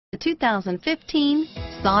The 2015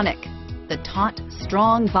 Sonic. The taut,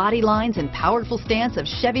 strong body lines and powerful stance of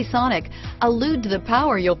Chevy Sonic allude to the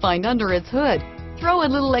power you'll find under its hood. Throw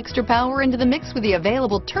a little extra power into the mix with the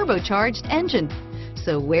available turbocharged engine.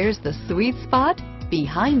 So where's the sweet spot?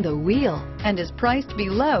 Behind the wheel, and is priced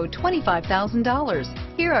below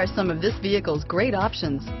 $25,000. Here are some of this vehicle's great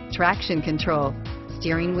options: traction control,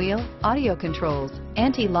 steering wheel audio controls,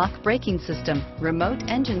 anti-lock braking system, remote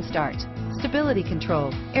engine start, stability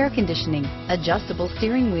control, air conditioning, adjustable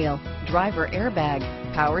steering wheel, driver airbag,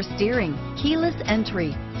 power steering, keyless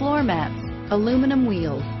entry, floor mats, aluminum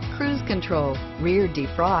wheels, cruise control, rear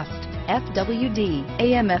defrost, FWD,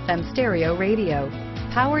 AM/FM stereo radio,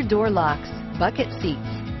 power door locks, bucket seats,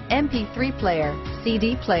 MP3 player,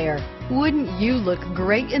 CD player. Wouldn't you look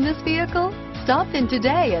great in this vehicle? Stop in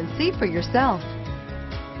today and see for yourself.